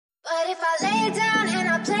if I lay down and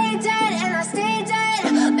I play dead and I stay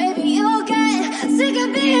dead, maybe you'll get sick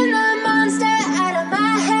of being the monster out of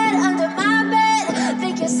my head, under my bed,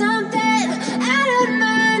 thinking something out of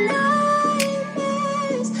my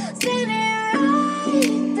nightmares, standing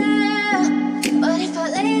right there. But if I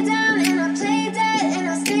lay down and I play dead and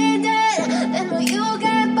I stay dead, then will you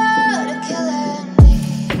get bored of killing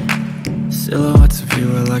me? Silhouettes of you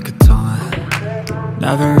are like a taunt.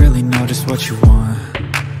 Never really know just what you want.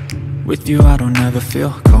 With you I don't ever feel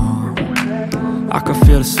calm. I can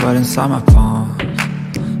feel the sweat inside my palms.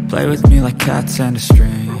 Play with me like cats and a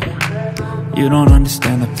string. You don't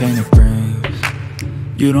understand the pain it brings.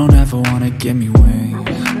 You don't ever wanna give me wings.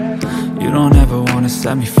 You don't ever wanna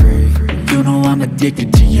set me free. You know I'm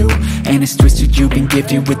addicted to you, and it's twisted, you've been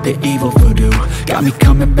gifted with the evil voodoo. Got me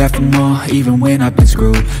coming back for more, even when I've been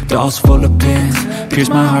screwed. Dolls full of pins, pierce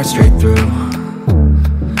my heart straight through.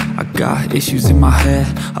 I got issues in my head,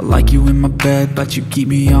 I like you in my bed, but you keep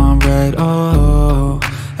me on red. Oh,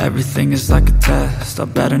 everything is like a test, I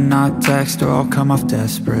better not text or I'll come off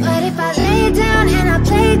desperate. But if I lay down and I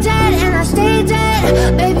play dead and I stay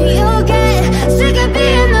dead, baby you'll get sick of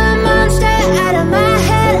being the monster out of my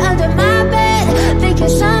head, under my bed, thinking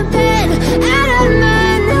something out of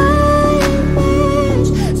my nightmares,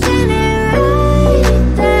 standing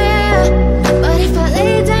right there. But if I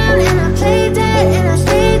lay down and I play dead and I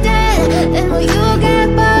stay dead, then will you get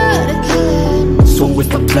bored of killing me? So if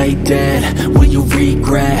I play dead, will you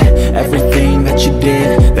regret everything that you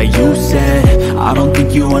did, that you said? I don't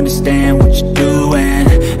think you understand what you're doing,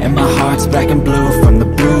 and my heart's black and blue from the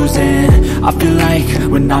bruising. I feel like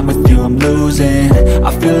when I'm with you I'm losing.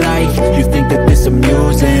 I feel like you think that this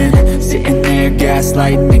amusing, sitting there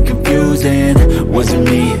gaslighting and confusing. Was it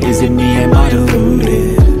me? Is it me? Am I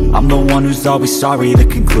deluded? I'm the one who's always sorry, the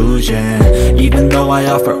conclusion, even though I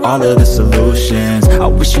offer all of the solutions. I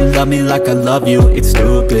wish you loved me like I love you, it's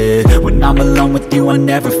stupid. When I'm alone with you I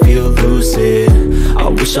never feel lucid. I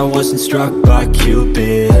wish I wasn't struck by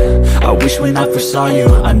Cupid. I wish when I first saw you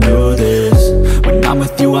I knew this. When I'm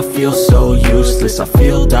with you I feel so useless, I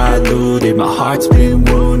feel diluted, my heart's been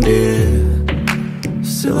wounded.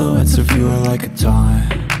 Silhouettes of you are like a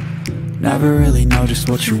taunt. Never really know just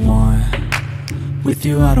what you want. With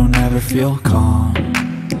you I don't ever feel calm.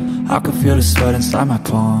 I can feel the sweat inside my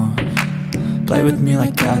palms. Play with me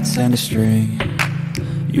like cats and a string.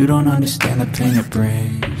 You don't understand the pain it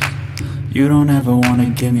brings. You don't ever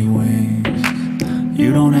wanna give me wings.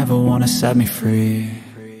 You don't ever wanna set me free.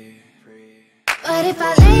 But if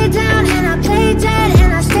I lay down and I play dead